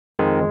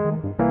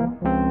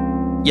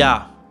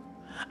Yeah.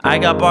 I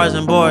got bars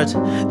and boards,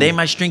 they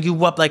might string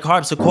you up like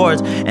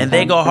harpsichords, and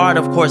they go hard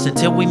of course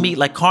until we meet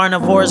like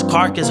carnivores,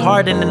 carcass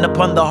hardening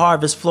upon the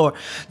harvest floor.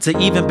 To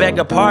even beg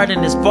a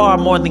pardon is far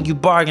more than you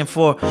bargain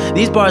for.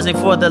 These bars ain't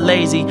for the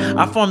lazy,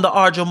 I form the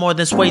argil more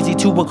than Swayze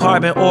to a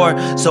carbon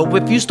ore. So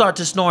if you start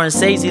to snore and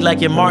sese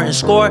like in Martin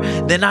Scor,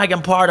 then I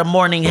impart a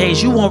morning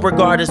haze you won't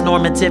regard as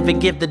normative and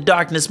give the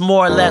darkness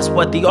more or less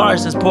what the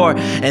arsons pour.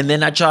 And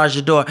then I charge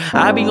the door,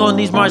 I be on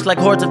these marks like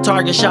hordes of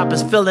target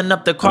shoppers filling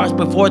up the cars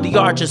before the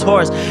archers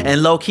horse.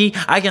 And Loki,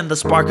 I am the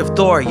spark of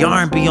Thor,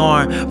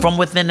 Jarnbjorn. From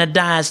within a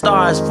dying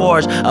star is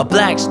forged, a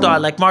black star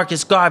like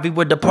Marcus Garvey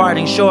with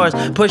departing shores,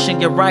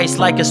 pushing your rice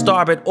like a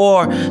starboard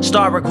or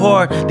starboard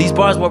horde. These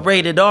bars were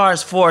rated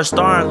R's for,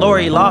 starring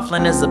Lori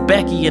Loughlin as a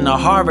Becky in a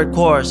Harvard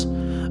course.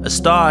 A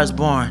star is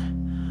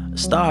born, a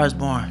star is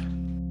born.